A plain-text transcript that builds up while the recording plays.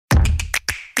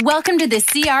Welcome to the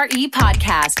CRE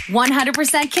podcast,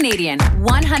 100% Canadian,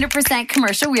 100%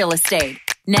 commercial real estate.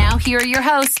 Now, here are your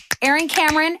hosts, Aaron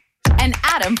Cameron and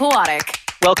Adam Pawadic.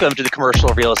 Welcome to the Commercial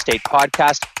Real Estate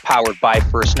Podcast, powered by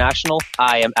First National.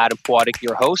 I am Adam Pawadic,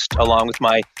 your host, along with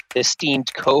my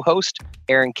esteemed co-host,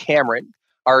 Aaron Cameron.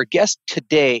 Our guest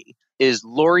today is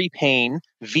Lori Payne,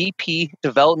 VP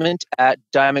Development at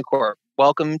Diamond Corp.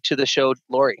 Welcome to the show,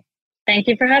 Lori. Thank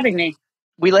you for having me.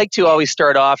 We like to always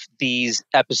start off these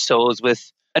episodes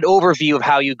with an overview of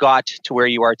how you got to where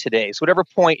you are today. So whatever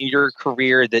point in your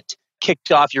career that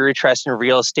kicked off your interest in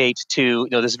real estate to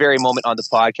this very moment on the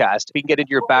podcast, we can get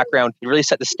into your background and really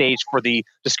set the stage for the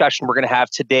discussion we're going to have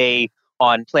today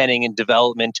on planning and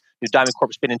development. Diamond Corp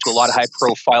has been into a lot of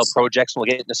high-profile projects, and we'll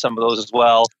get into some of those as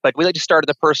well. But we like to start at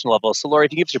the personal level. So, Lori,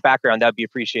 if you give us your background, that would be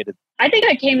appreciated. I think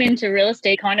I came into real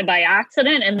estate kind of by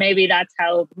accident, and maybe that's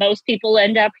how most people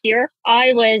end up here.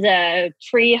 I was a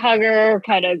tree hugger,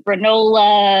 kind of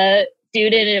granola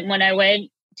student, and when I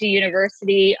went to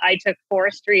university, I took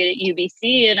forestry at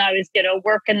UBC, and I was going to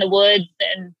work in the woods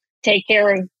and take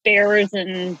care of bears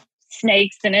and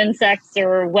snakes and insects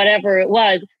or whatever it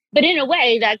was. But in a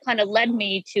way, that kind of led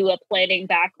me to a planning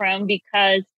background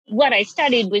because what I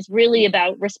studied was really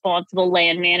about responsible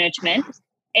land management.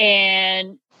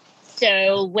 And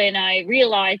so when I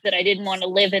realized that I didn't want to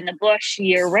live in the bush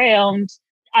year round,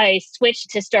 I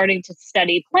switched to starting to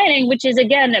study planning, which is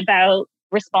again about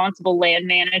responsible land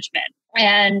management.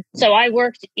 And so I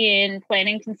worked in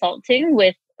planning consulting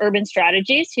with Urban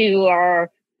Strategies, who are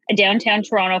a downtown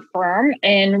Toronto firm,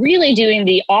 and really doing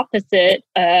the opposite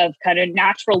of kind of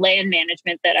natural land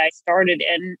management that I started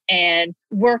in, and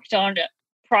worked on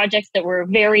projects that were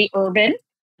very urban,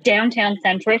 downtown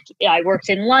centric. I worked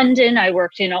in London, I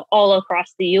worked in all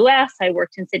across the US, I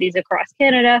worked in cities across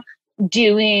Canada,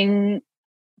 doing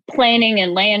planning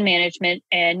and land management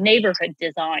and neighborhood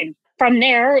design. From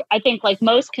there, I think like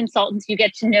most consultants, you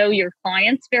get to know your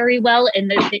clients very well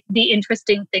and the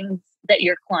interesting things that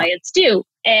your clients do.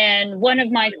 And one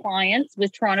of my clients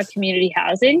was Toronto Community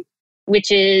Housing,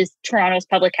 which is Toronto's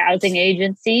public housing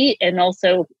agency, and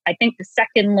also I think the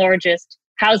second largest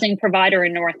housing provider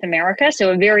in North America.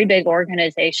 So a very big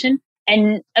organization,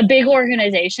 and a big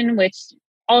organization which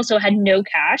also had no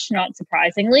cash, not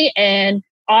surprisingly. And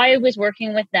I was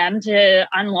working with them to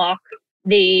unlock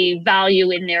the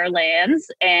value in their lands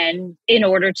and in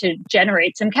order to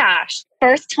generate some cash.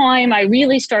 First time I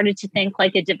really started to think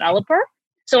like a developer.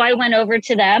 So I went over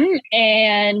to them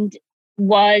and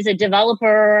was a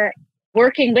developer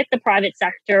working with the private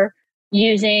sector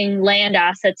using land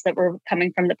assets that were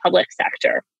coming from the public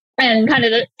sector. And kind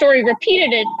of the story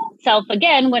repeated itself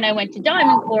again when I went to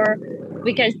Diamond Corp,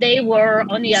 because they were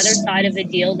on the other side of the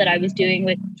deal that I was doing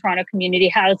with Toronto Community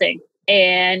Housing.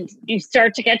 And you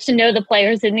start to get to know the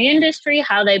players in the industry,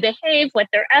 how they behave, what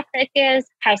their ethic is,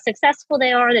 how successful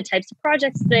they are, the types of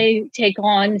projects they take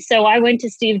on. So I went to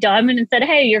Steve Diamond and said,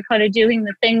 hey, you're kind of doing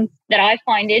the things that I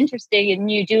find interesting,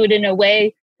 and you do it in a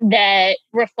way that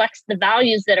reflects the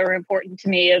values that are important to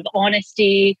me of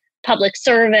honesty, public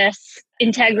service,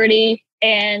 integrity.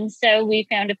 And so we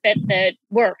found a fit that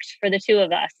worked for the two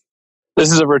of us. This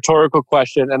is a rhetorical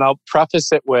question, and I'll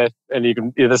preface it with,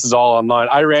 and this is all online.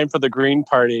 I ran for the Green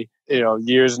Party,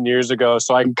 years and years ago,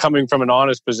 so I'm coming from an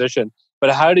honest position.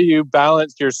 But how do you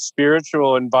balance your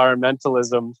spiritual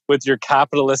environmentalism with your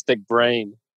capitalistic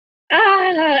brain?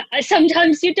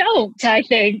 Sometimes you don't, I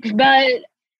think, but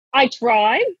I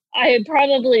try. I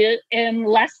probably am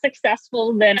less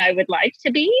successful than I would like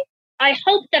to be. I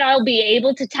hope that I'll be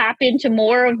able to tap into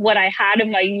more of what I had in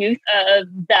my youth of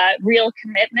that real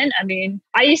commitment. I mean,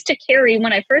 I used to carry,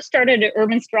 when I first started at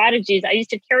Urban Strategies, I used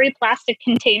to carry plastic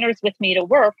containers with me to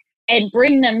work and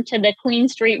bring them to the Queen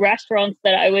Street restaurants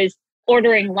that I was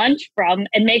ordering lunch from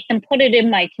and make them put it in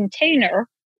my container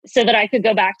so that I could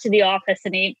go back to the office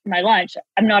and eat my lunch.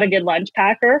 I'm not a good lunch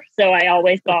packer, so I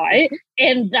always buy.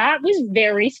 And that was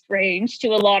very strange to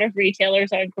a lot of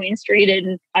retailers on Queen Street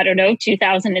in,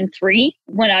 2003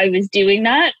 when I was doing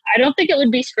that. I don't think it would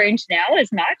be strange now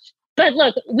as much. But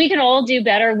look, we can all do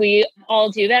better. We all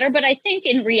do better. But I think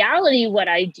in reality, what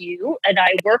I do, and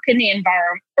I work in the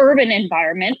urban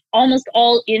environment, almost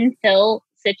all infill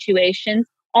situations,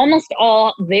 almost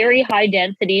all very high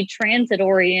density, transit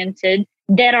oriented,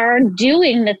 that are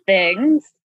doing the things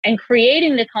and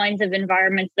creating the kinds of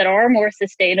environments that are more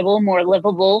sustainable, more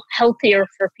livable, healthier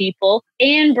for people,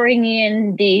 and bringing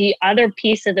in the other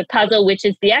piece of the puzzle, which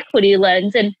is the equity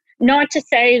lens. And not to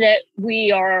say that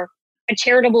we are a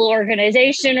charitable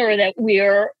organization or that we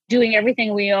are doing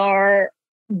everything we are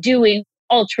doing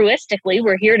altruistically.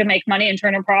 We're here to make money and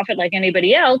turn a profit like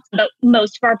anybody else. But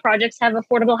most of our projects have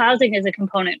affordable housing as a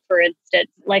component, for instance.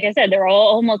 Like I said, they're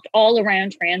almost all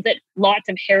around transit, lots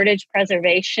of heritage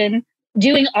preservation,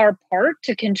 doing our part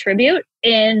to contribute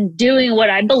and doing what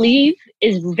I believe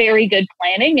is very good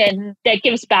planning. And that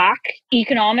gives back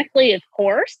economically, of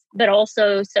course, but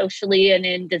also socially and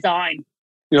in design.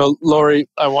 Lori,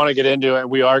 I want to get into it.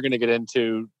 We are going to get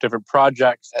into different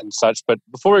projects and such. But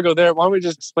before we go there, why don't we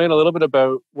just explain a little bit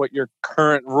about what your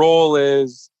current role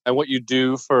is and what you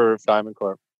do for Diamond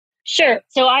Corp? Sure.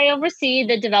 So I oversee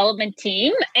the development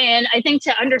team. And I think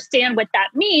to understand what that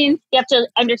means, you have to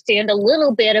understand a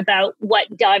little bit about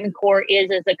what Diamond Corp is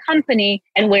as a company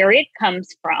and where it comes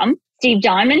from. Steve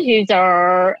Diamond, who's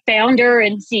our founder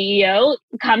and CEO,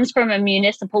 comes from a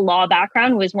municipal law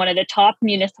background, was one of the top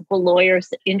municipal lawyers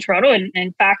in Toronto. And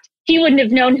in fact, he wouldn't have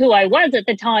known who I was at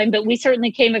the time, but we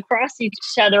certainly came across each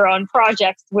other on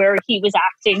projects where he was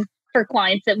acting for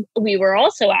clients that we were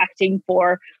also acting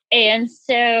for. And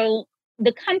so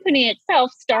the company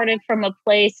itself started from a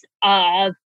place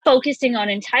of focusing on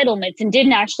entitlements and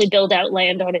didn't actually build out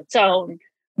land on its own.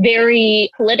 Very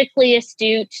politically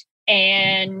astute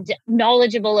and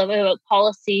knowledgeable about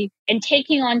policy and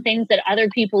taking on things that other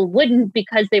people wouldn't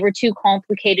because they were too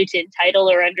complicated to entitle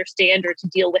or understand or to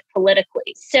deal with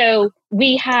politically. So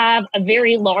we have a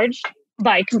very large,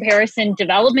 by comparison,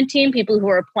 development team, people who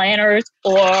are planners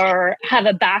or have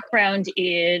a background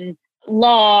in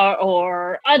law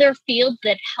or other fields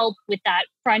that help with that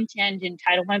front end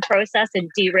entitlement process and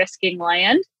de-risking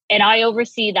land. And I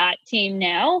oversee that team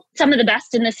now. Some of the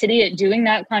best in the city at doing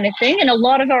that kind of thing. And a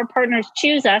lot of our partners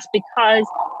choose us because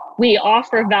we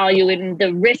offer value in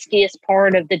the riskiest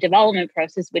part of the development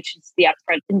process, which is the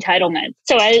upfront entitlement.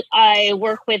 So I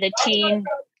work with a team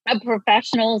of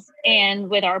professionals and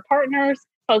with our partners,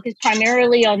 focused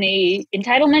primarily on the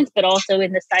entitlements, but also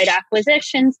in the site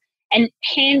acquisitions and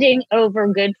handing over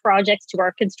good projects to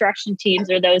our construction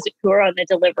teams or those who are on the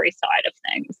delivery side of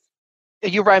things.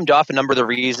 You rhymed off a number of the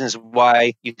reasons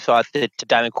why you thought that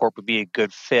Diamond Corp would be a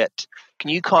good fit.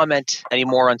 Can you comment any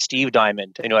more on Steve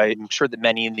Diamond? I'm sure that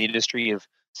many in the industry have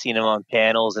seen him on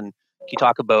panels, and can you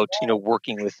talk about,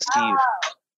 working with Steve?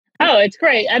 Oh, it's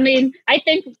great. I mean, I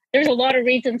think there's a lot of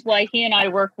reasons why he and I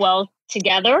work well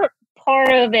together.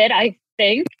 Part of it, I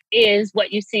think, is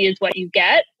what you see is what you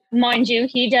get. Mind you,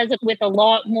 he does it with a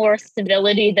lot more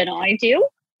civility than I do,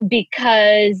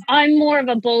 because I'm more of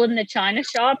a bull in the china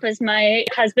shop, as my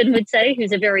husband would say,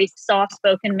 who's a very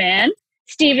soft-spoken man.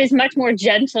 Steve is much more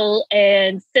gentle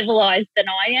and civilized than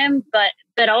I am,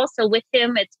 but also with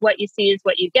him, it's what you see is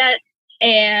what you get.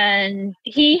 And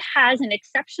he has an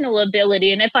exceptional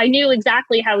ability. And if I knew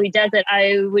exactly how he does it,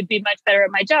 I would be much better at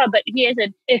my job. But he has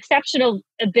an exceptional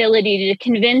ability to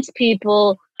convince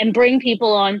people and bring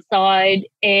people on side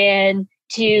and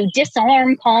to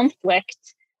disarm conflict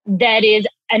that is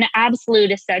an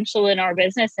absolute essential in our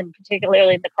business, and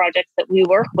particularly in the projects that we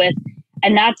work with.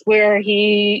 And that's where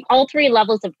all three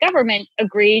levels of government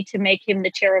agreed to make him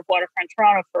the chair of Waterfront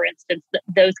Toronto, for instance.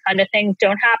 Those kind of things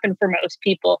don't happen for most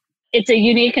people. It's a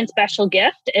unique and special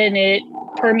gift, and it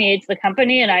permeates the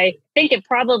company. And I think it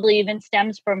probably even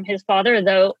stems from his father,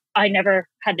 though I never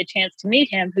had the chance to meet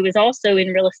him, who is also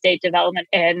in real estate development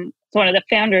and one of the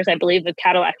founders, I believe, of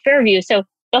Cadillac Fairview. So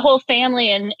the whole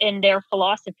family and their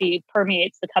philosophy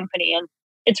permeates the company, and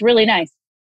it's really nice.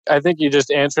 I think you just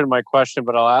answered my question,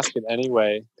 but I'll ask it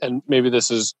anyway. And maybe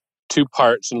this is two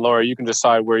parts, and Laura, you can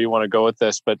decide where you want to go with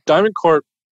this. But Diamond Corp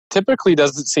typically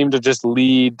doesn't seem to just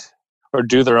lead or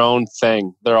do their own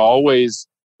thing. They're always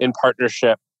in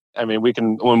partnership. I mean,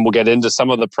 when we'll get into some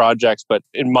of the projects, but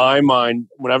in my mind,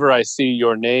 whenever I see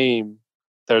your name,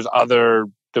 there's other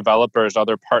developers,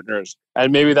 other partners.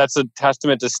 And maybe that's a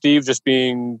testament to Steve just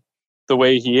being the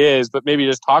way he is, but maybe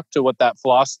just talk to what that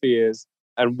philosophy is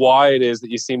and why it is that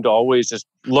you seem to always just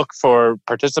look for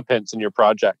participants in your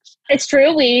projects. It's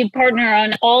true. We partner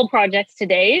on all projects to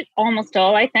date, almost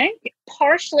all, I think.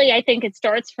 Partially, I think it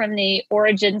starts from the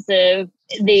origins of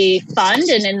the fund.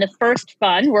 And in the first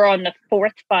fund, we're on the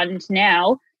fourth fund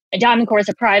now. Diamond Corp is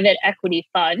a private equity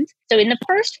fund. So in the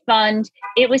first fund,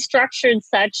 it was structured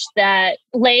such that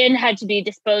land had to be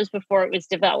disposed before it was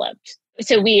developed.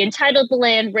 So we entitled the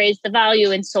land, raised the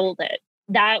value, and sold it.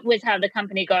 That was how the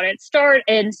company got its start.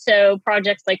 And so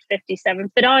projects like 57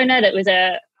 Spadina, that was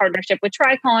a partnership with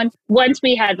Tricon. Once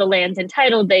we had the lands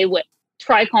entitled,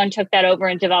 Tricon took that over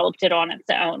and developed it on its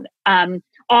own.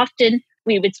 Often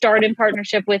we would start in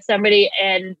partnership with somebody,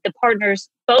 and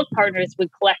both partners would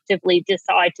collectively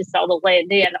decide to sell the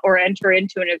land in or enter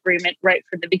into an agreement right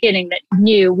from the beginning that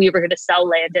knew we were going to sell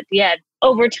land at the end.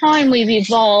 Over time, we've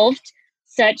evolved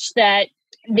such that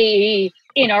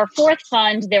In our fourth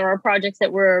fund, there are projects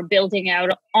that we're building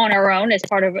out on our own as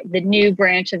part of the new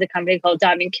branch of the company called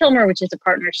Diamond Kilmer, which is a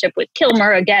partnership with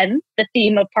Kilmer. Again, the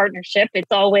theme of partnership,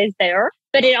 it's always there.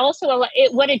 But it also,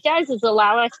 what it does is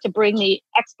allow us to bring the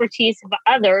expertise of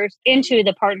others into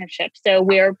the partnership. So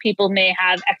where people may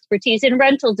have expertise in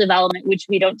rental development, which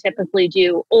we don't typically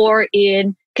do, or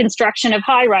in construction of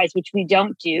high-rise, which we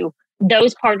don't do,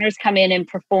 those partners come in and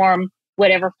perform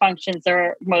whatever functions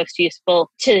are most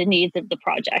useful to the needs of the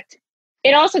project.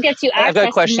 It also gets you access I've got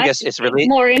a question. to I guess it's really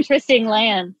more interesting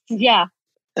land. Yeah.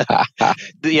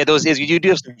 those is you do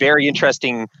have some very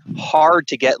interesting, hard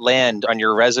to get land on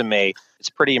your resume. It's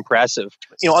pretty impressive.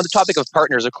 On the topic of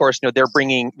partners, of course, they're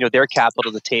bringing their capital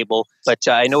to the table. But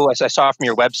I know I saw from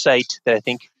your website that I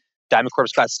think Diamond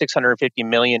Corp's got $650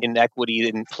 million in equity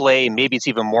in play. Maybe it's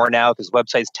even more now because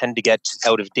websites tend to get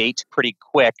out of date pretty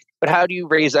quick. But how do you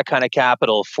raise that kind of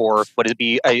capital for what would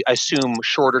be, I assume,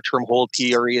 shorter term hold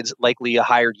periods, likely a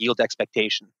higher yield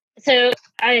expectation? So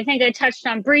I think I touched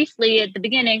on briefly at the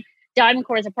beginning, Diamond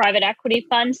Corp is a private equity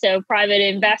fund. So private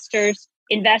investors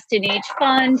invest in each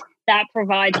fund. That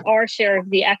provides our share of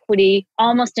the equity.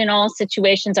 Almost in all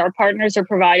situations, our partners are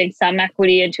providing some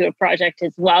equity into a project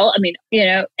as well. I mean,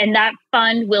 and that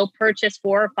fund will purchase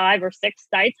 4 or 5 or 6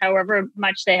 sites, however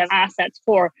much they have assets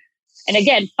for. And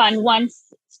again, Fund 1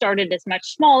 started as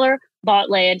much smaller, bought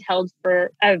land held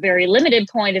for a very limited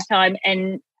point of time.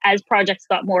 And as projects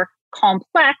got more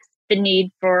complex, the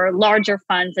need for larger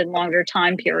funds and longer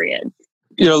time periods.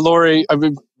 Lori, I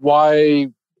mean, why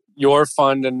your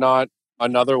fund and not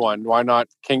another one? Why not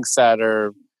KingSett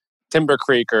or Timber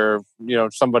Creek or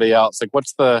somebody else? Like,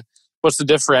 what's the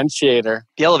differentiator?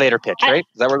 The elevator pitch, right?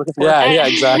 Is that what we're looking for? Yeah,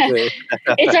 exactly.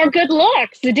 It's our good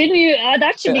looks. Didn't you?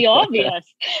 That should be obvious.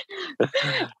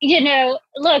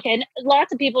 Look, and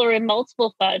lots of people are in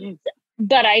multiple funds,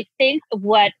 but I think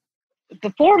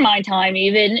before my time,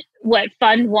 even what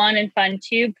Fund 1 and Fund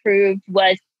 2 proved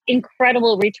was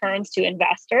incredible returns to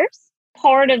investors.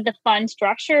 Part of the fund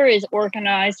structure is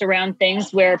organized around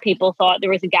things where people thought there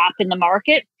was a gap in the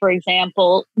market. For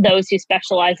example, those who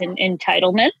specialize in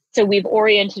entitlement. So we've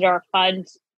oriented our fund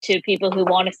to people who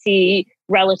want to see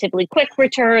relatively quick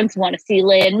returns, want to see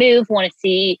land move, want to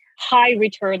see high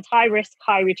returns, high risk,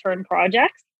 high return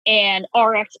projects. And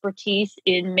our expertise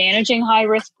in managing high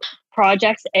risk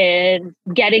projects and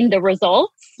getting the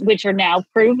results, which are now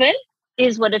proven,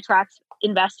 is what attracts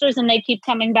investors, and they keep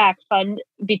coming back. From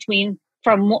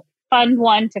Fund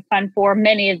 1 to Fund 4,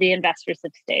 many of the investors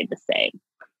have stayed the same.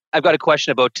 I've got a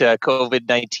question about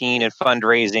COVID-19 and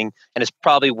fundraising, and it's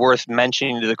probably worth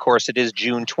mentioning to the course. It is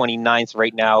June 29th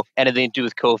right now. Anything to do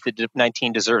with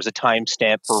COVID-19 deserves a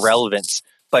timestamp for relevance.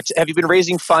 But have you been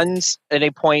raising funds at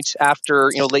any point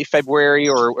after late February,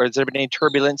 or has there been any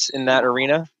turbulence in that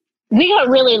arena? We got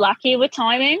really lucky with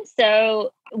timing.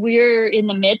 So we're in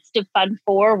the midst of Fund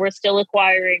 4. We're still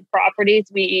acquiring properties.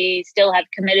 We still have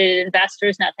committed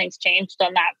investors. Nothing's changed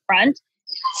on that front.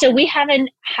 So we haven't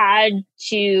had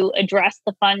to address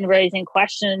the fundraising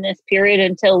question in this period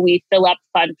until we fill up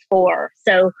Fund 4.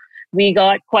 So we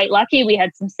got quite lucky. We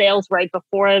had some sales right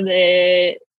before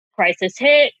the crisis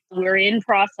hit. We were in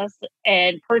process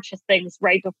and purchased things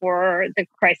right before the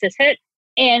crisis hit.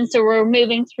 And so we're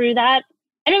moving through that.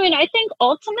 And I mean, I think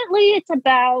ultimately it's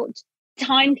about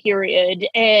time period,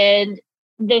 and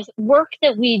the work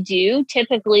that we do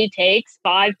typically takes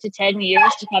 5 to 10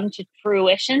 years to come to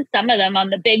fruition. Some of them on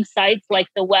the big sites like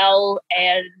the Well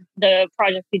and the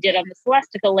project we did on the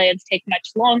Celestica lands take much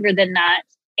longer than that.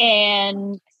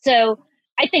 And so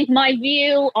I think my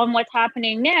view on what's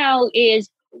happening now is,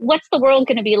 what's the world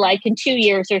going to be like in 2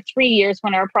 years or 3 years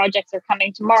when our projects are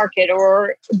coming to market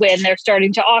or when they're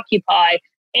starting to occupy?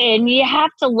 And you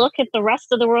have to look at the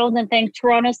rest of the world and think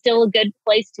Toronto's still a good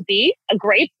place to be, a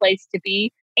great place to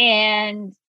be.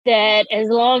 And that as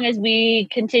long as we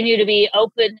continue to be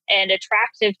open and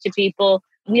attractive to people,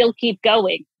 we'll keep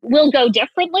going. We'll go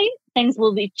differently. Things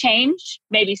will be changed.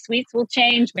 Maybe suites will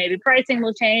change. Maybe pricing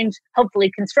will change.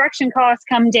 Hopefully construction costs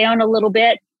come down a little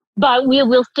bit. But we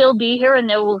will still be here, and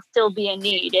there will still be a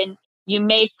need. And you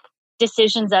make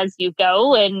decisions as you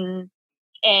go and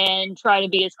try to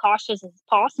be as cautious as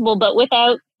possible, but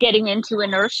without getting into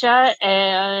inertia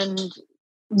and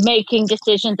making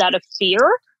decisions out of fear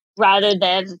rather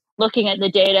than looking at the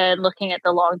data and looking at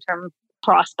the long-term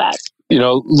prospects.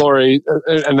 Lori,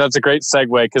 and that's a great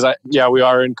segue because we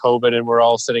are in COVID and we're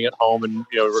all sitting at home and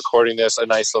recording this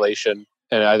in isolation.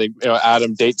 And I think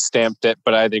Adam date stamped it,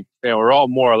 but I think we're all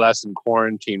more or less in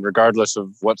quarantine, regardless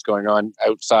of what's going on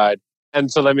outside. And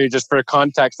so let me just, for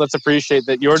context, let's appreciate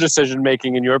that your decision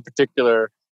making in your particular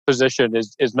position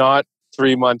is not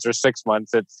 3 months or 6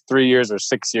 months. It's 3 years or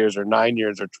 6 years or 9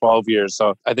 years or 12 years.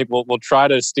 So I think we'll try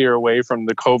to steer away from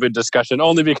the COVID discussion,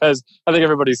 only because I think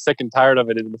everybody's sick and tired of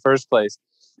it in the first place.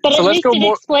 But So at let's least go it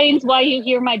more. explains why you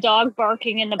hear my dog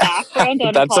barking in the background on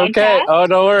a That's podcast. okay. Oh,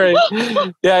 don't worry.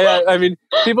 Yeah. I mean,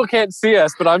 people can't see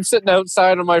us, but I'm sitting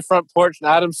outside on my front porch, and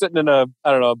Adam's sitting in a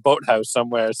boathouse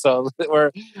somewhere. So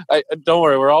don't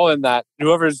worry, we're all in that.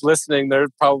 Whoever's listening, they're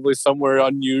probably somewhere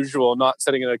unusual, not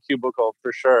sitting in a cubicle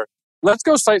for sure. Let's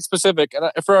go site specific.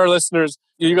 And for our listeners,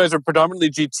 you guys are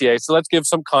predominantly GTA, so let's give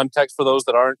some context for those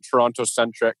that aren't Toronto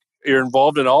centric. You're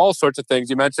involved in all sorts of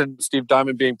things. You mentioned Steve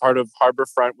Diamond being part of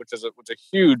Harbourfront, which is a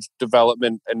huge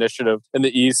development initiative in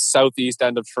the southeast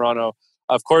end of Toronto.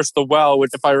 Of course, The Well,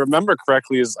 which, if I remember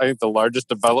correctly, is, I think, the largest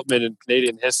development in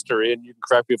Canadian history. And you can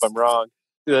correct me if I'm wrong.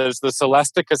 There's the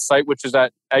Celestica site, which is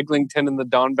at Eglinton in the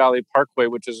Don Valley Parkway,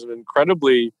 which is an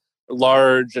incredibly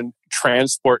large and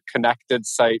transport-connected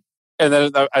site. And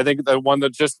then I think the one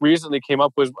that just recently came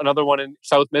up was another one in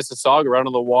South Mississauga, right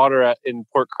on the water in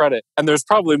Port Credit. And there's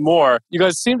probably more. You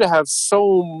guys seem to have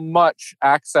so much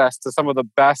access to some of the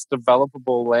best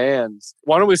developable lands.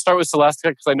 Why don't we start with Celestica,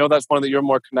 because I know that's one that you're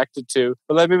more connected to.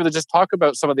 But let me just talk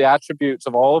about some of the attributes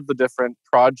of all of the different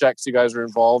projects you guys are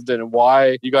involved in and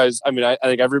why you guys, I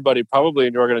think everybody probably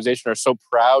in your organization are so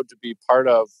proud to be part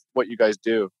of what you guys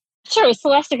do. Sure.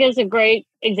 Celestica is a great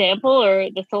example, or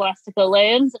the Celestica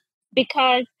lands,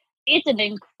 because it's an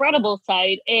incredible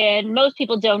site and most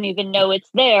people don't even know it's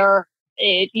there.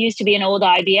 It used to be an old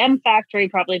IBM factory.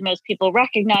 Probably most people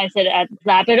recognize it as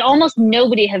that, but almost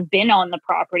nobody have been on the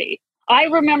property. I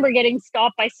remember getting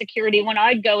stopped by security when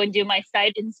I'd go and do my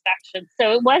site inspection.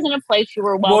 So it wasn't a place you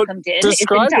were welcomed in.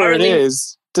 Describe where it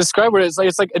is. Describe where it is.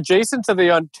 It's like adjacent to the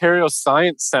Ontario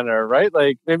Science Centre, right?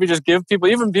 Like maybe just give people,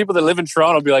 even people that live in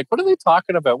Toronto, be like, what are they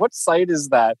talking about? What site is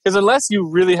that? Because unless you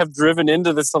really have driven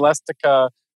into the Celestica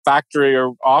factory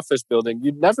or office building,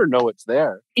 you'd never know it's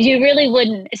there. You really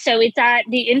wouldn't. So it's at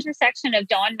the intersection of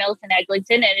Don Mills and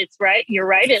Eglinton, and it's right. You're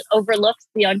right. It overlooks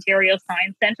the Ontario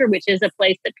Science Centre, which is a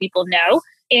place that people know,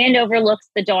 and overlooks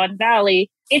the Don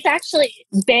Valley. It's actually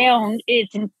bound.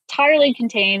 It's entirely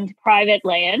contained private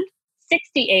land.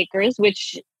 60 acres,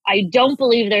 which I don't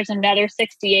believe there's another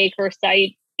 60-acre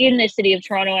site in the city of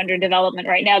Toronto under development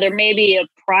right now. There may be a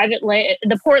private land.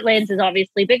 The Port Lands is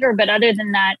obviously bigger, but other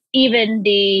than that, even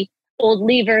the old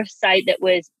Lever site that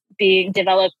was being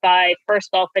developed by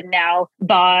First Gulf and now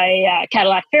by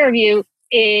Cadillac Fairview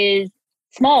is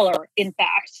smaller, in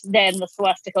fact, than the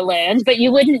Celestica lands, but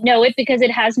you wouldn't know it because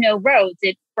it has no roads.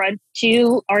 It fronts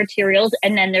two arterials,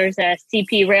 and then there's a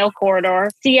CP rail corridor,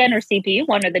 CN or CP,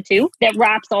 one of the two, that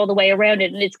wraps all the way around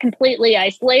it, and it's completely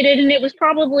isolated, and it was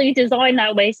probably designed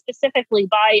that way specifically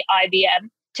by IBM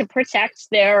to protect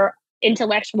their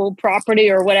intellectual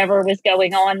property or whatever was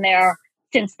going on there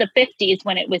since the 50s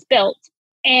when it was built.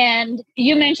 And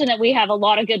you mentioned that we have a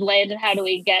lot of good land, and how do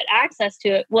we get access to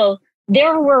it? Well,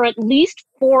 there were at least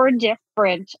 4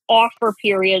 different offer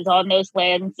periods on those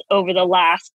lands over the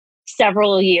last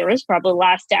several years, probably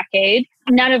last decade,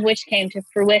 none of which came to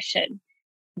fruition.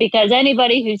 Because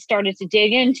anybody who started to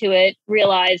dig into it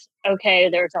realized, okay,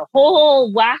 there's a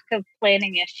whole whack of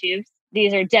planning issues.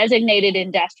 These are designated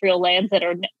industrial lands that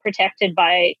are protected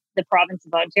by the province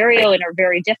of Ontario and are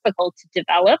very difficult to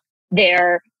develop.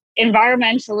 They're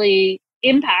environmentally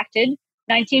impacted.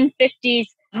 1950s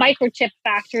microchip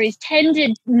factories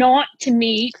tended not to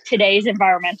meet today's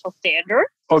environmental standards.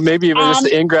 Or maybe even just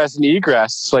the ingress and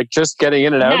egress, like just getting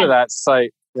in and out of that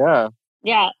site. Yeah.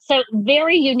 Yeah. So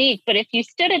very unique. But if you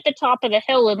stood at the top of the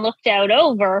hill and looked out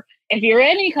over, if you're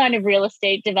any kind of real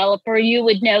estate developer, you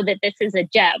would know that this is a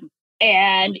gem.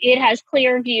 And it has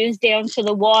clear views down to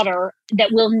the water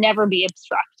that will never be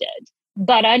obstructed.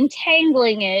 But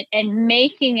untangling it and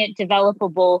making it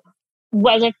developable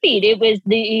was a feat. It was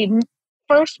the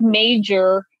first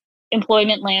major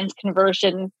employment lands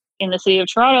conversion in the city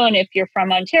of Toronto. And if you're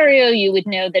from Ontario, you would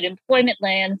know that employment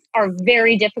lands are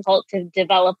very difficult to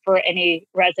develop for any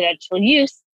residential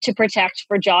use to protect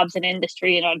for jobs and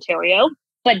industry in Ontario.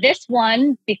 But this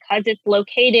one, because it's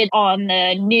located on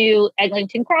the new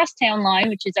Eglinton Crosstown line,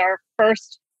 which is our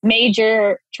first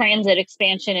major transit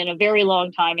expansion in a very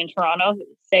long time in Toronto,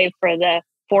 save for the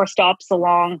 4 stops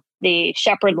along the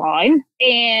Shepherd line.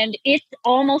 And it's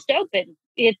almost open.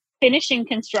 It's finishing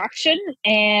construction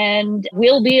and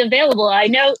will be available. I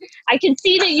know, I can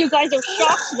see that you guys are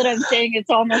shocked that I'm saying it's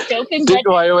almost open, but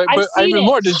I mean,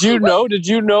 more. Did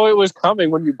you know it was coming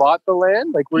when you bought the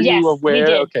land? Like, were you aware?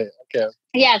 Okay.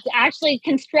 Yes, actually,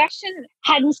 construction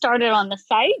hadn't started on the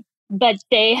site, but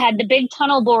they had the big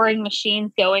tunnel boring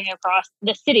machines going across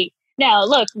the city. Now,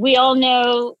 look, we all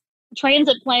know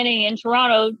transit planning in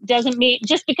Toronto doesn't mean,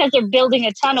 just because they're building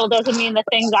a tunnel doesn't mean the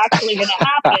thing's actually going to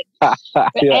happen.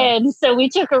 Yeah. And so we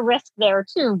took a risk there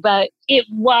too, but it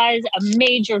was a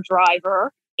major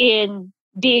driver in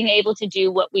being able to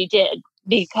do what we did,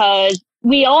 because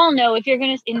we all know if you're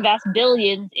going to invest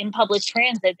billions in public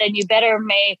transit, then you better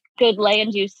make good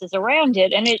land uses around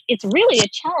it. And it's really a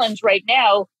challenge right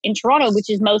now in Toronto,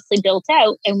 which is mostly built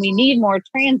out, and we need more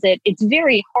transit. It's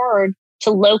very hard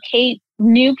to locate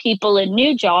new people and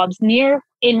new jobs near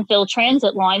infill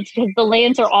transit lines because the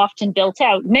lands are often built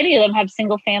out. Many of them have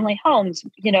single family homes.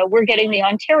 You know, we're getting the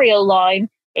Ontario line,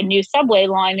 a new subway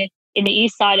line in the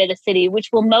east side of the city, which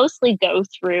will mostly go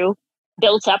through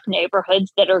built up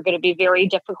neighborhoods that are going to be very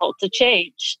difficult to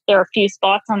change. There are a few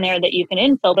spots on there that you can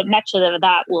infill, but much of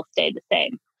that will stay the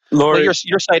same. Well, your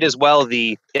site as well,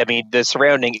 the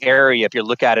surrounding area, if you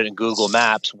look at it in Google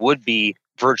Maps, would be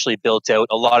virtually built out,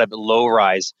 a lot of it low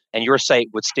rise, and your site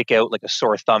would stick out like a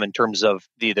sore thumb in terms of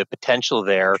the potential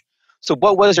there. So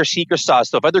what was your secret sauce?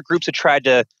 So if other groups had tried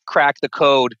to crack the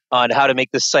code on how to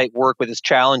make this site work with its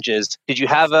challenges, did you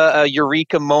have a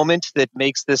eureka moment that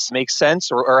makes this make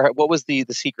sense? Or what was the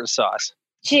secret sauce?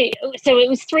 So it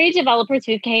was three developers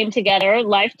who came together,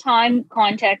 Lifetime,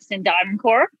 Context, and Diamond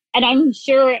Core. And I'm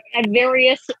sure at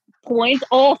various points,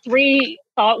 all three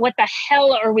thought, what the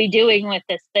hell are we doing with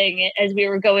this thing as we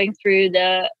were going through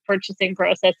the purchasing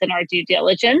process and our due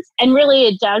diligence. And really,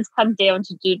 it does come down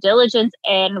to due diligence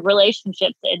and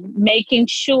relationships and making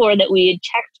sure that we had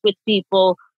checked with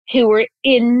people who were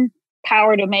in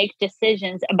power to make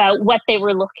decisions about what they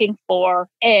were looking for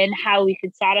and how we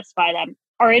could satisfy them.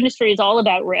 Our industry is all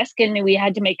about risk, and we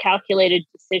had to make calculated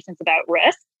decisions about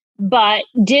risk, but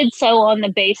did so on the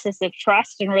basis of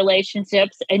trust and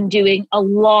relationships and doing a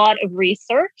lot of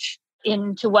research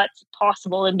into what's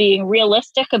possible and being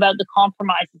realistic about the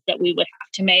compromises that we would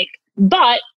have to make.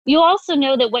 But you also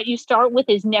know that what you start with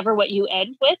is never what you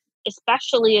end with,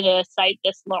 especially in a site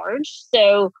this large.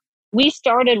 So we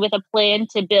started with a plan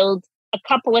to build a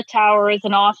couple of towers,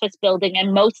 an office building,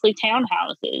 and mostly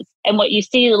townhouses. And what you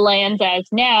see the lands as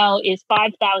now is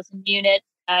 5,000 units,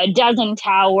 a dozen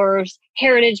towers,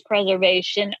 heritage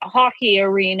preservation, a hockey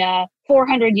arena,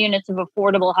 400 units of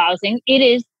affordable housing. It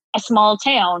is a small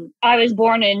town. I was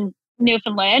born in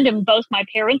Newfoundland, and both my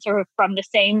parents are from the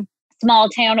same small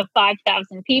town of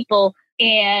 5,000 people,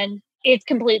 and it's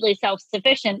completely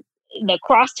self-sufficient. The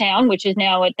crosstown, which is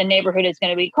now what the neighborhood is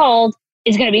going to be called,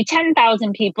 is going to be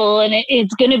 10,000 people, and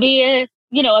it's going to be a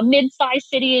mid-sized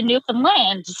city in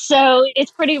Newfoundland. So it's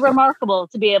pretty remarkable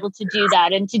to be able to do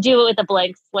that and to do it with a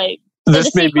blank slate. So the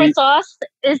secret sauce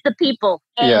is the people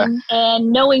and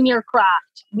knowing your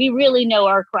craft. We really know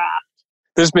our craft.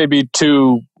 This may be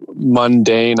too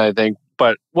mundane, I think,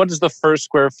 but what does the first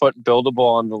square foot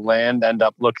buildable on the land end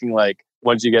up looking like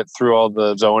once you get through all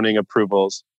the zoning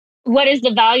approvals? What is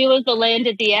the value of the land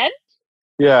at the end?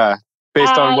 Yeah.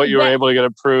 Based on what you were able to get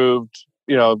approved,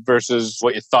 versus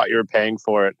what you thought you were paying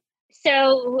for it.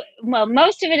 So, well,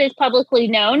 most of it is publicly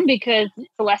known because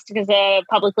Celestica is a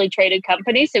publicly traded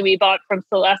company. So we bought from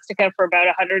Celestica for about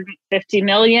 $150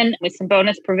 million with some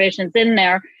bonus provisions in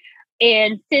there.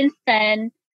 And since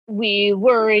then, we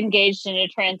were engaged in a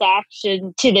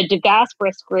transaction to the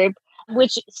DeGasperis Group,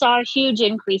 which saw a huge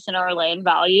increase in our land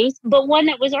values, but one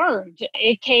that was earned.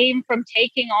 It came from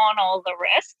taking on all the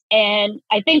risk. And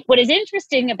I think what is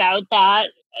interesting about that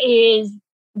is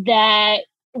that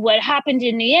what happened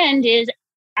in the end is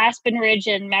Aspen Ridge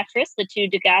and Metris, the two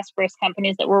DeGasperis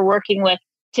companies that we're working with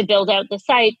to build out the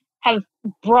site, have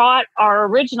brought our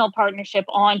original partnership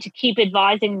on to keep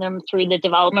advising them through the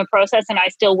development process. And I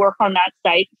still work on that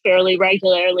site fairly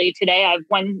regularly today. I have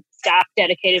one staff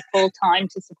dedicated full time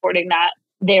to supporting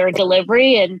their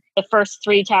delivery. And the first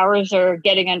three towers are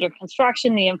getting under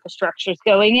construction. The infrastructure is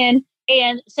going in.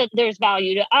 And so there's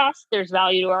value to us, there's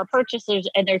value to our purchasers,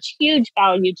 and there's huge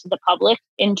value to the public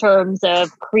in terms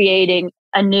of creating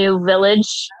a new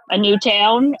village, a new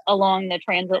town along the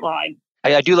transit line.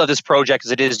 I do love this project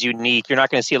because it is unique. You're not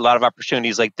going to see a lot of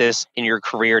opportunities like this in your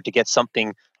career to get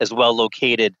something as well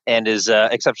located and as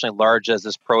exceptionally large as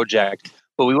this project.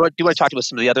 But we do want to talk about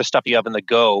some of the other stuff you have on the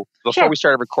go. Before we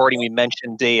started recording, we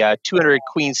mentioned a 200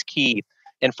 Queens Quay.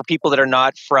 And for people that are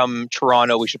not from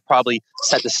Toronto, we should probably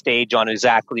set the stage on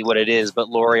exactly what it is. But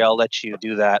Lori, I'll let you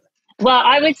do that. Well,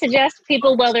 I would suggest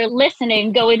people, while they're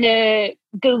listening, go into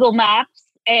Google Maps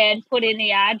and put in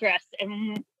the address.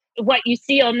 And what you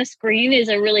see on the screen is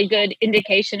a really good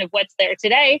indication of what's there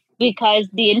today, because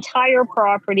the entire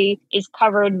property is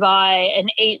covered by an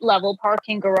 8-level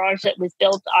parking garage that was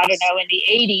built, in the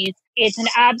 80s. It's an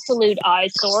absolute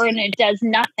eyesore, and it does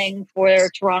nothing for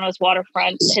Toronto's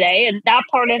waterfront today. And that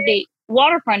part of the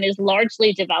waterfront is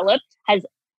largely developed, has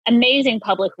amazing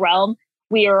public realm.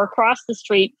 We are across the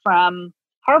street from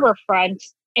Harbourfront,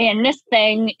 and this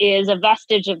thing is a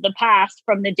vestige of the past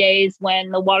from the days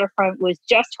when the waterfront was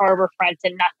just Harbourfront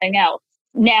and nothing else.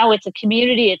 Now it's a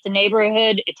community, it's a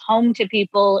neighborhood, it's home to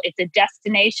people, it's a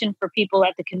destination for people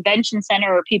at the convention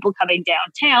center or people coming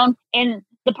downtown. And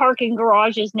the parking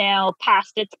garage is now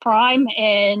past its prime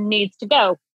and needs to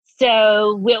go.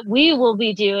 So what we will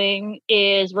be doing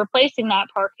is replacing that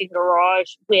parking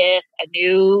garage with a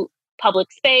new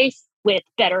public space, with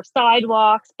better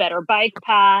sidewalks, better bike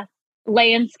paths,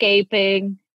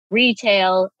 landscaping,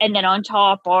 retail, and then on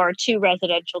top are 2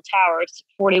 residential towers,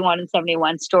 41 and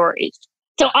 71 stories.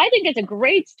 So I think it's a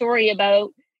great story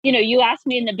about, you asked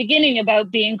me in the beginning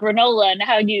about being granola and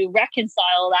how you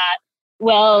reconcile that.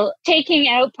 Well, taking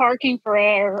out parking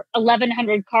for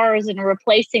 1,100 cars and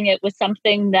replacing it with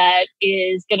something that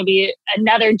is going to be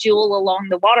another jewel along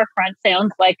the waterfront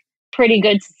sounds like pretty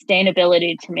good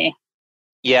sustainability to me.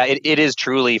 Yeah, it is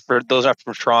truly, for those not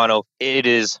from Toronto, it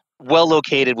is well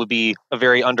located would be a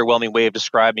very underwhelming way of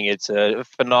describing it. It's a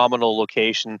phenomenal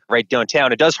location right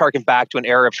downtown. It does harken back to an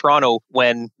era of Toronto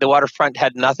when the waterfront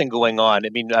had nothing going on. I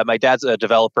mean, my dad's a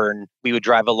developer, and we would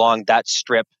drive along that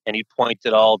strip, and he'd point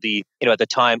at all the, at the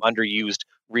time, underused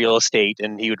real estate,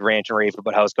 and he would rant and rave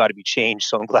about how it's got to be changed.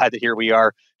 So I'm glad that here we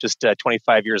are just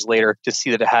 25 years later to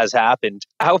see that it has happened.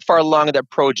 How far along in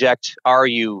that project are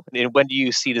you? And when do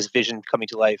you see this vision coming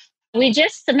to life? We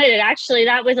just submitted. Actually,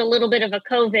 that was a little bit of a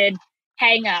COVID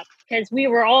hang up because we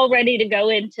were all ready to go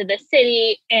into the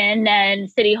city and then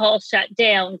City Hall shut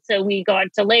down. So we got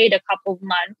delayed a couple of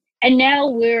months. And now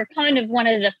we're kind of one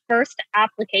of the first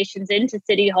applications into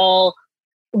City Hall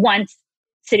once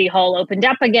City Hall opened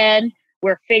up again.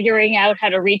 We're figuring out how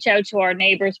to reach out to our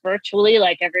neighbors virtually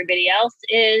like everybody else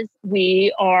is.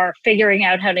 We are figuring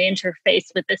out how to interface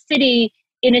with the city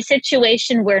in a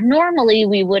situation where normally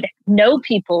we would know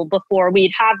people before,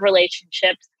 we'd have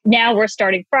relationships. Now we're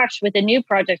starting fresh with a new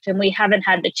project and we haven't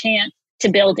had the chance to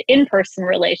build in-person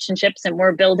relationships and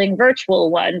we're building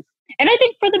virtual ones. And I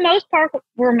think for the most part,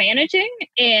 we're managing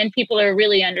and people are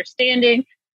really understanding.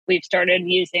 We've started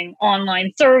using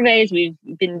online surveys. We've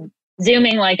been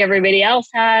Zooming like everybody else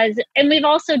has. And we've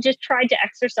also just tried to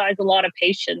exercise a lot of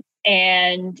patience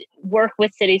and work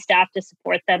with city staff to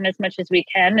support them as much as we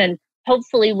can. And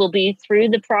hopefully we'll be through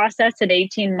the process in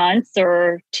 18 months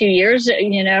or 2 years,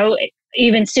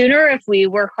 even sooner if we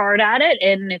work hard at it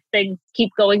and if things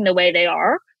keep going the way they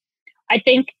are. I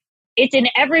think it's in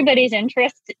everybody's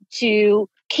interest to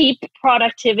keep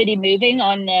productivity moving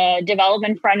on the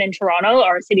development front in Toronto.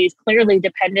 Our city is clearly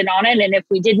dependent on it. And if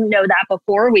we didn't know that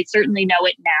before, we certainly know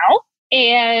it now.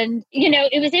 And,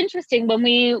 it was interesting when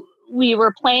we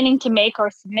were planning to make our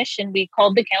submission, we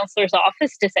called the councillor's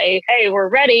office to say, hey, we're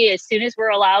ready. As soon as we're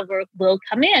allowed, we'll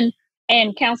come in.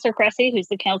 And Councillor Cressy, who's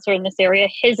the councillor in this area,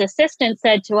 his assistant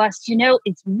said to us,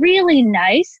 it's really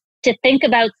nice to think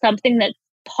about something that's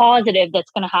positive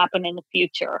that's going to happen in the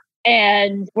future.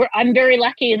 And I'm very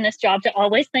lucky in this job to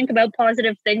always think about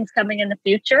positive things coming in the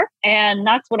future. And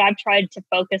that's what I've tried to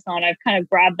focus on. I've kind of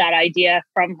grabbed that idea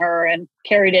from her and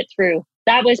carried it through.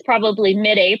 That was probably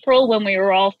mid-April when we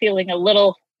were all feeling a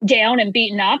little down and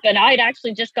beaten up. And I'd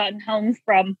actually just gotten home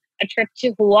from a trip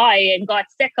to Hawaii and got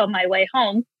sick on my way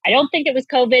home. I don't think it was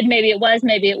COVID. Maybe it was,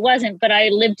 maybe it wasn't. But I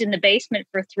lived in the basement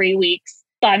for 3 weeks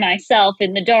by myself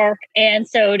in the dark. And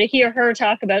so to hear her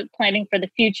talk about planning for the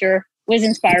future was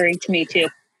inspiring to me too.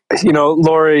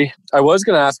 Lori, I was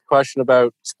going to ask a question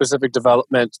about specific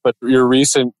developments, but your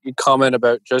recent comment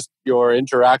about just your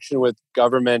interaction with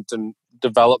government and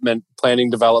planning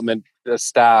development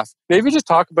staff. Maybe just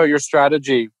talk about your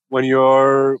strategy when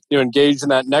you're engaged in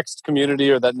that next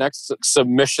community or that next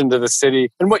submission to the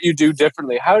city and what you do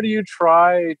differently. How do you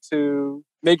try to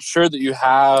make sure that you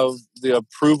have the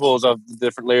approvals of the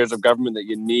different layers of government that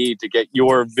you need to get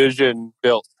your vision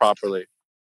built properly?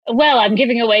 Well, I'm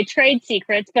giving away trade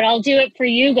secrets, but I'll do it for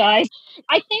you guys.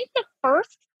 I think the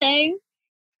first thing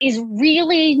is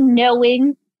really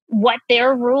knowing what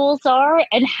their rules are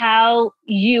and how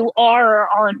you are or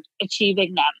aren't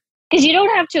achieving them. Because you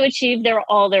don't have to achieve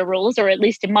all their rules, or at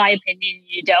least in my opinion,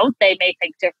 you don't. They may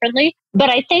think differently. But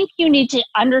I think you need to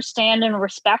understand and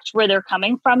respect where they're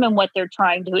coming from and what they're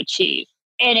trying to achieve.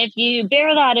 And if you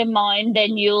bear that in mind,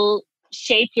 then you'll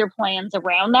shape your plans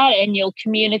around that and you'll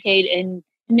communicate and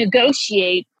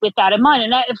negotiate with that in mind.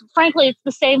 And frankly, it's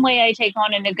the same way I take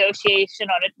on a negotiation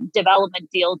on a development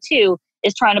deal too.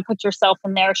 is trying to put yourself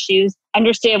in their shoes,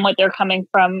 understand what they're coming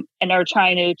from and are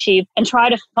trying to achieve, and try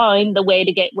to find the way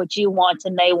to get what you want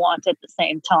and they want at the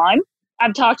same time.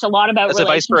 I've talked a lot about That's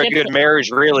advice for a good marriage,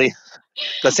 really.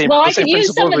 Well, I could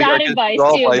use some of that advice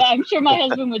too, but I'm sure my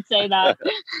husband would say that.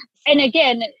 And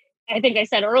again, I think I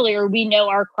said earlier, we know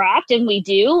our craft and we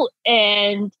do.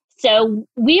 And so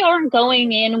we aren't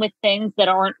going in with things that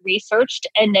aren't researched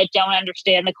and that don't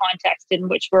understand the context in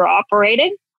which we're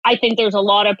operating. I think there's a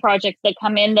lot of projects that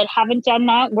come in that haven't done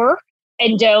that work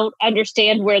and don't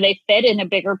understand where they fit in a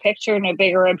bigger picture and a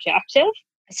bigger objective.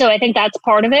 So I think that's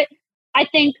part of it. I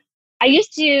think I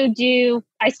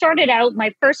started out,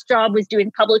 my first job was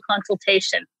doing public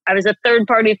consultation. I was a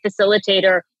third-party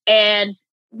facilitator. And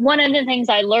one of the things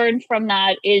I learned from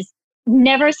that is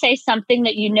never say something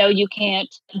that you know you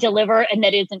can't deliver and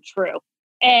that isn't true.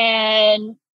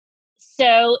 And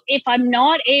so if I'm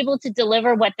not able to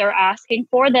deliver what they're asking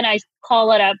for, then I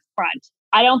call it up front.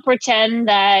 I don't pretend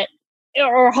that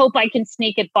or hope I can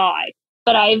sneak it by,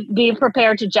 but I be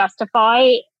prepared to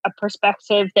justify a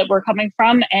perspective that we're coming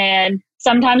from. And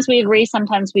sometimes we agree,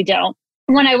 sometimes we don't.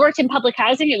 When I worked in public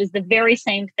housing, it was the very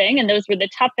same thing. And those were the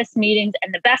toughest meetings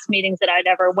and the best meetings that I'd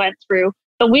ever went through.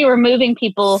 But we were moving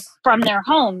people from their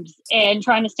homes and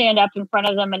trying to stand up in front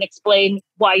of them and explain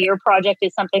why your project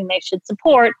is something they should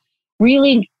support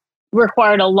really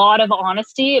required a lot of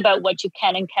honesty about what you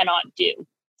can and cannot do.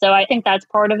 So I think that's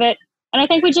part of it. And I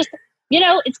think we just,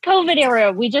 it's COVID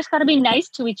era. We just got to be nice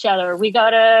to each other. We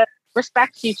got to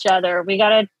respect each other. We got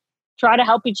to try to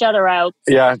help each other out.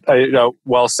 Yeah,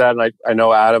 well said. And I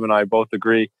know Adam and I both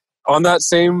agree. On that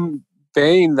same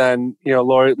vein, then,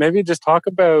 Lori, maybe just talk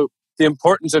about the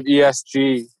importance of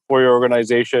ESG for your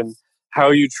organization, how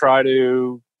you try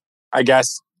to, I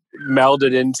guess, meld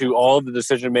it into all of the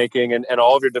decision making and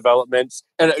all of your developments,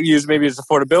 and use maybe it's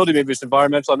affordability, maybe it's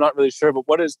environmental. I'm not really sure, but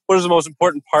what is the most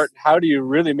important part? How do you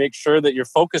really make sure that you're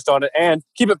focused on it and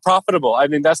keep it profitable? I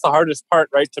mean, that's the hardest part,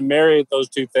 right? To marry those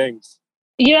two things.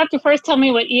 You have to first tell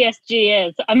me what ESG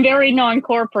is. I'm very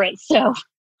non-corporate, so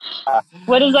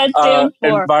what does that stand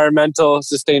for? Environmental,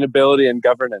 sustainability, and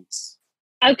governance.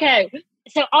 Okay,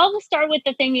 so I'll start with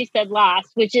the thing you said last,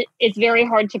 which is very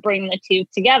hard to bring the two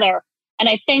together. And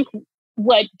I think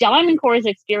what Diamond Core's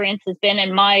experience has been,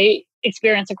 and my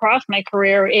experience across my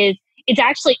career, is it's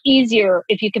actually easier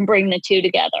if you can bring the two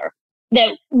together.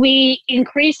 That we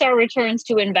increase our returns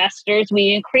to investors,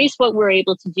 we increase what we're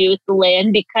able to do with the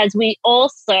land because we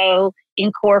also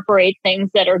incorporate things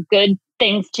that are good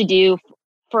things to do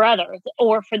for others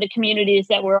or for the communities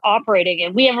that we're operating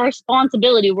in. We have a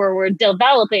responsibility where we're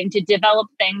developing to develop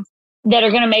things that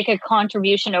are going to make a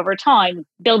contribution over time.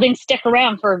 Buildings stick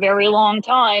around for a very long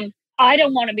time. I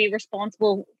don't want to be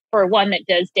responsible for one that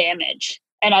does damage.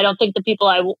 And I don't think the people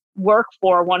I work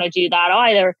for want to do that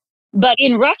either. But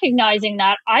in recognizing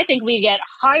that, I think we get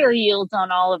higher yields on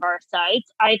all of our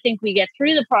sites. I think we get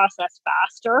through the process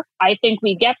faster. I think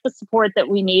we get the support that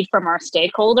we need from our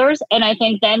stakeholders. And I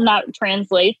think then that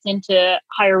translates into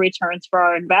higher returns for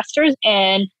our investors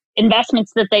and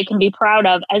investments that they can be proud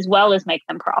of, as well as make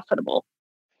them profitable.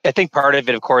 I think part of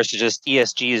it, of course, is just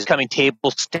ESG is becoming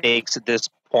table stakes at this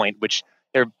point, which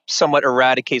somewhat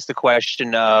eradicates the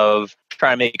question of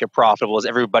trying to make it profitable. As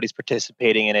everybody's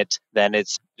participating in it, then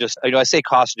it's just, I say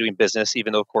cost of doing business,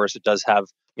 even though, of course, it does have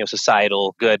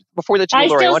societal good. Before the I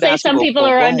still say some people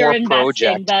are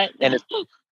underinvesting, but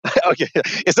okay,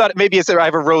 it's not. Maybe it's I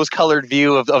have a rose-colored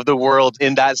view of the world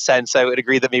in that sense. I would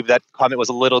agree that maybe that comment was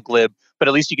a little glib, but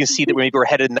at least you can see that maybe we're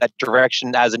headed in that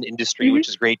direction as an industry, which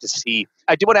is great to see.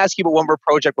 I do want to ask you about one more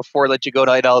project before I let you go,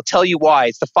 and I'll tell you why.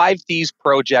 It's the Five Thieves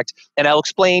project, and I'll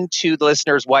explain to the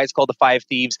listeners why it's called the Five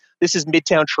Thieves. This is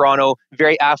Midtown Toronto,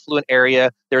 very affluent area.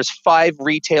 There's 5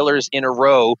 retailers in a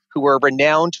row who are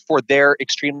renowned for their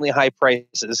extremely high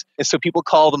prices. And so people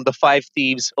call them the Five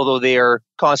Thieves, although they are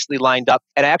constantly lined up.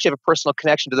 And I actually have a personal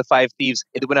connection to the Five Thieves.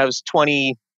 When I was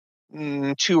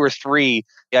 22 or 3,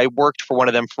 I worked for one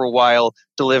of them for a while,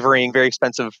 delivering very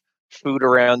expensive food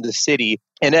around the city.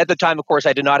 And at the time, of course,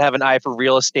 I did not have an eye for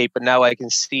real estate, but now I can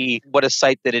see what a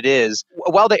site that it is.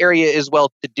 While the area is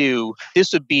well-to-do,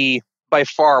 this would be by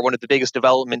far one of the biggest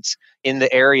developments in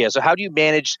the area. So how do you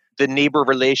manage the neighbor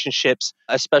relationships,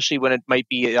 especially when it might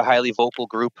be a highly vocal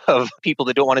group of people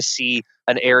that don't want to see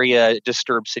an area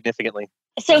disturbed significantly?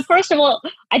 So first of all,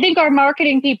 I think our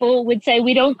marketing people would say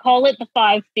we don't call it the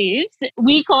Five Thieves.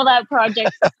 We call that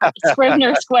project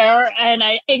Scrivener Square. And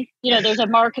I think, there's a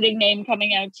marketing name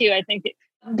coming out too. I think,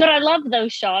 but I love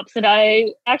those shops and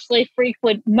I actually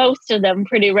frequent most of them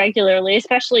pretty regularly,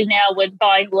 especially now when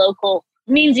buying local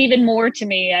means even more to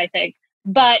me, I think.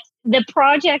 But the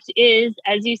project is,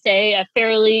 as you say, a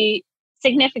fairly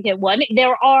significant one.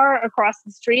 There are across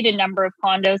the street a number of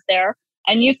condos there.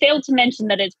 And you failed to mention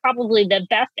that it's probably the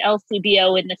best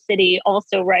LCBO in the city,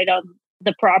 also right on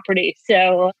the property.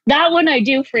 So that one I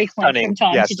do frequent from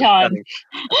time to time.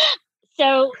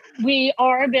 So we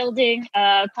are building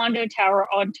a condo tower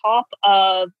on top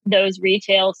of those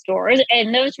retail stores.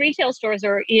 And those retail stores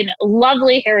are in a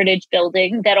lovely heritage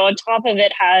building that on top of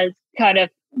it has kind of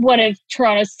one of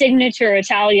Toronto's signature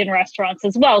Italian restaurants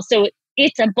as well. So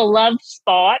it's a beloved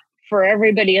spot for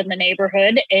everybody in the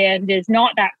neighborhood and is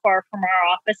not that far from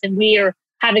our office. And we are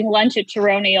having lunch at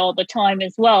Tironi all the time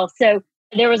as well. So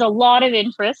there was a lot of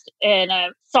interest and a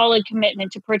solid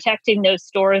commitment to protecting those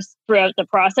stores throughout the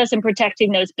process and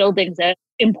protecting those buildings as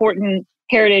important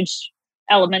heritage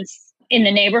elements in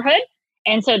the neighborhood.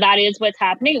 And so that is what's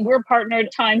happening. We're partnered,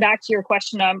 tying back to your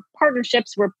question on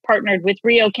partnerships, we're partnered with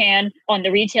RioCan on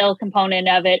the retail component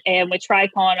of it and with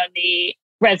Tricon on the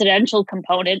residential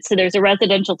component. So there's a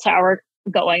residential tower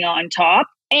going on top.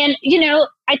 And,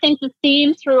 I think the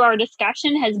theme through our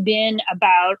discussion has been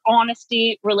about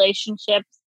honesty,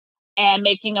 relationships, and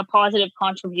making a positive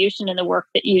contribution in the work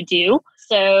that you do.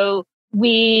 So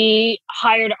we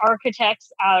hired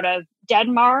architects out of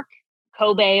Denmark,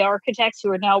 Kobe architects,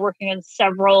 who are now working on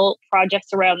several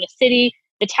projects around the city.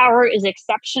 The tower is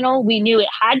exceptional. We knew it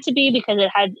had to be because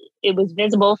it was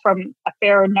visible from a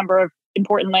fair number of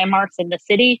important landmarks in the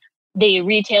city. The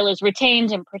retail is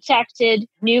retained and protected.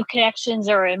 New connections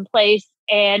are in place.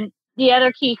 And the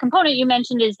other key component you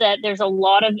mentioned is that there's a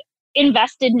lot of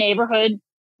invested neighborhood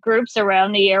groups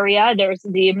around the area. There's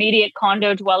the immediate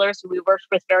condo dwellers who we worked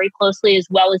with very closely, as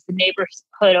well as the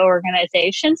neighborhood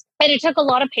organizations. And it took a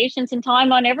lot of patience and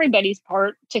time on everybody's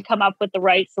part to come up with the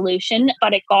right solution,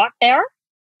 but it got there.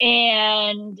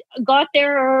 And got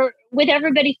there with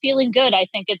everybody feeling good, I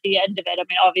think, at the end of it. I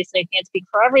mean, obviously, I can't speak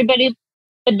for everybody,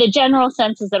 but the general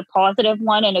sense is a positive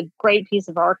one and a great piece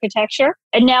of architecture.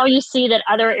 And now you see that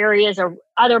other areas or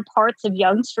other parts of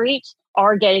Yonge Street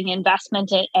are getting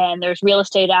investment and there's real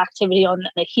estate activity on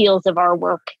the heels of our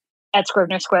work at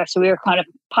Scrivener Square. So we are kind of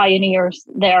pioneers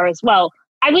there as well.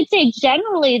 I would say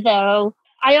generally, though,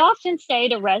 I often say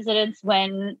to residents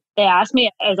when they ask me,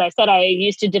 as I said, I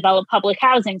used to develop public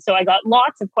housing. So I got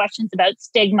lots of questions about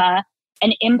stigma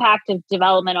and impact of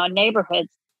development on neighborhoods.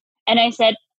 And I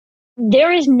said,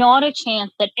 there is not a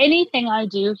chance that anything I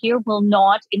do here will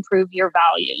not improve your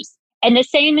values. And the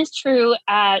same is true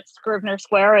at Scrivener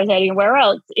Square as anywhere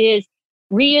else, is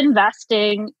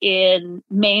reinvesting in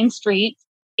main streets,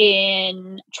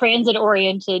 in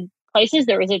transit-oriented places.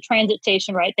 There is a transit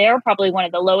station right there, probably one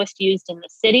of the lowest used in the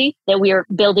city, that we are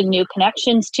building new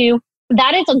connections to.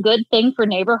 That is a good thing for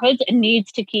neighborhoods and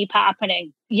needs to keep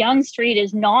happening. Yonge Street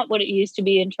is not what it used to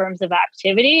be in terms of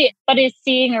activity, but is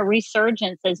seeing a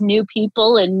resurgence as new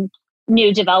people and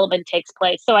new development takes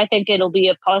place. So I think it'll be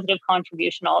a positive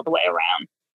contribution all the way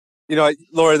around.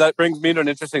 Laura, that brings me to an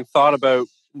interesting thought about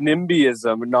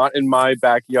NIMBYism, not in my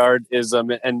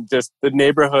backyardism, and just the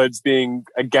neighborhoods being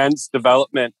against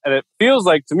development. And it feels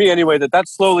like, to me anyway,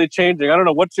 that's slowly changing. I don't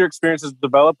know, what's your experience as a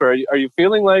developer? Are you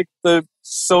feeling like the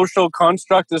social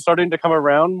construct is starting to come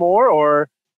around more, or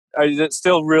is it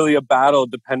still really a battle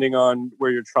depending on where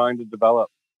you're trying to develop?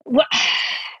 Well,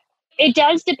 it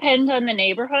does depend on the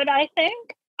neighborhood, I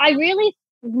think.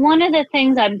 One of the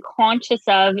things I'm conscious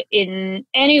of in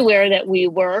anywhere that we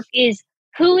work is,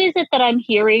 who is it that I'm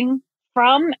hearing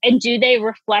from, and do they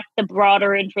reflect the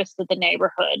broader interests of the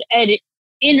neighborhood? And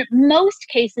in most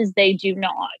cases, they do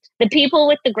not. The people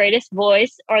with the greatest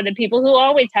voice are the people who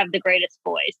always have the greatest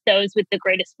voice, those with the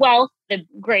greatest wealth, the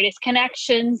greatest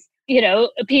connections.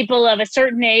 People of a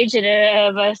certain age and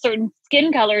of a certain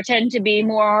skin color tend to be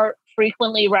more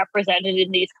frequently represented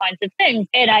in these kinds of things.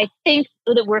 And I think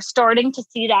that we're starting to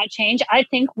see that change. I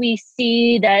think we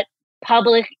see that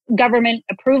public government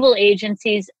approval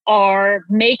agencies are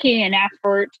making an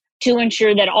effort to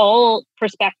ensure that all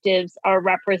perspectives are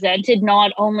represented,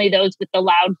 not only those with the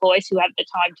loud voice who have the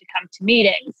time to come to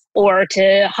meetings or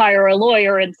to hire a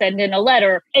lawyer and send in a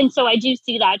letter. And so I do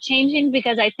see that changing,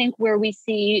 because I think where we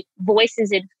see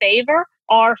voices in favor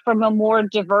are from a more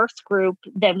diverse group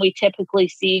than we typically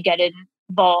see get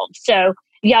involved. So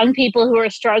young people who are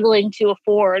struggling to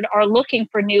afford are looking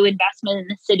for new investment in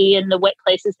the city and the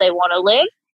places they want to live.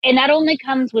 And that only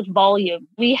comes with volume.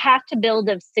 We have to build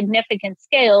a significant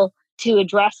scale to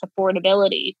address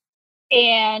affordability.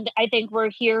 And I think we're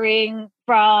hearing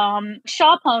from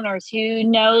shop owners who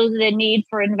know the need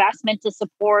for investment to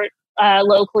support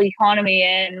local economy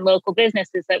and local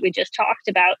businesses that we just talked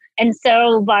about. And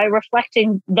so by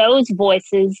reflecting those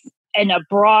voices and a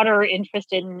broader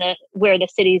interest in where the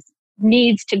city's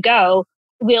needs to go,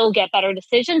 we'll get better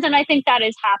decisions. And I think that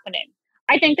is happening.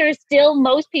 I think there's still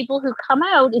most people who come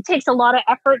out. It takes a lot of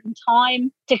effort and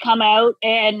time to come out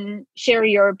and share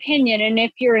your opinion. And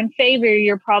if you're in favor,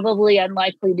 you're probably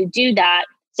unlikely to do that.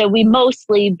 So we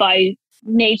mostly, by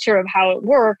nature of how it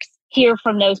works, hear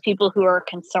from those people who are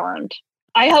concerned.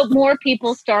 I hope more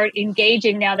people start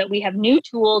engaging now that we have new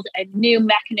tools and new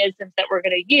mechanisms that we're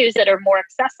going to use that are more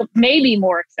accessible, maybe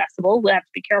more accessible. We'll have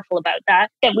to be careful about that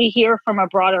we hear from a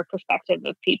broader perspective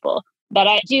of people. But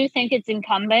I do think it's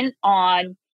incumbent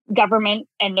on government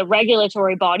and the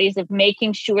regulatory bodies of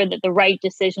making sure that the right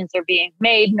decisions are being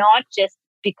made, not just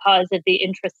because of the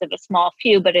interests of a small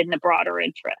few, but in the broader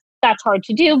interest. That's hard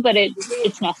to do, but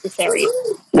it's necessary.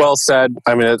 Well said.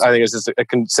 I mean, I think it's just a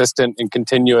consistent and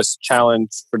continuous challenge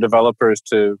for developers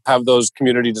to have those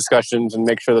community discussions and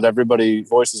make sure that everybody's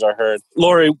voices are heard.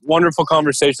 Lori, wonderful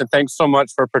conversation. Thanks so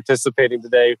much for participating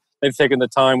today and taking the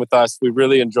time with us. We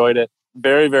really enjoyed it.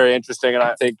 Very, very interesting. And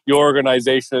I think your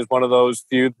organization is one of those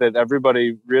few that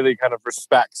everybody really kind of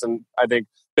respects. And I think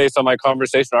based on our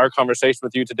conversation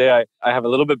with you today, I have a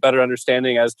little bit better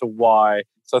understanding as to why.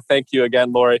 So thank you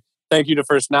again, Lori. Thank you to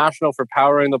First National for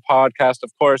powering the podcast.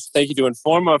 Of course, thank you to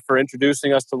Informa for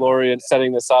introducing us to Lori and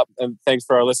setting this up. And thanks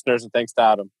for our listeners and thanks to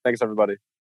Adam. Thanks, everybody.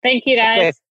 Thank you, guys.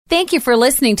 Okay. Thank you for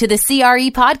listening to the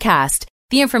CRE podcast.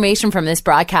 The information from this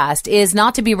broadcast is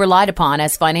not to be relied upon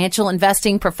as financial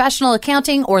investing, professional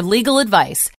accounting, or legal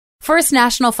advice. First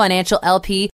National Financial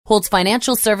LP holds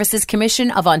Financial Services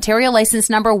Commission of Ontario license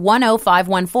number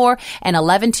 10514 and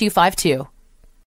 11252.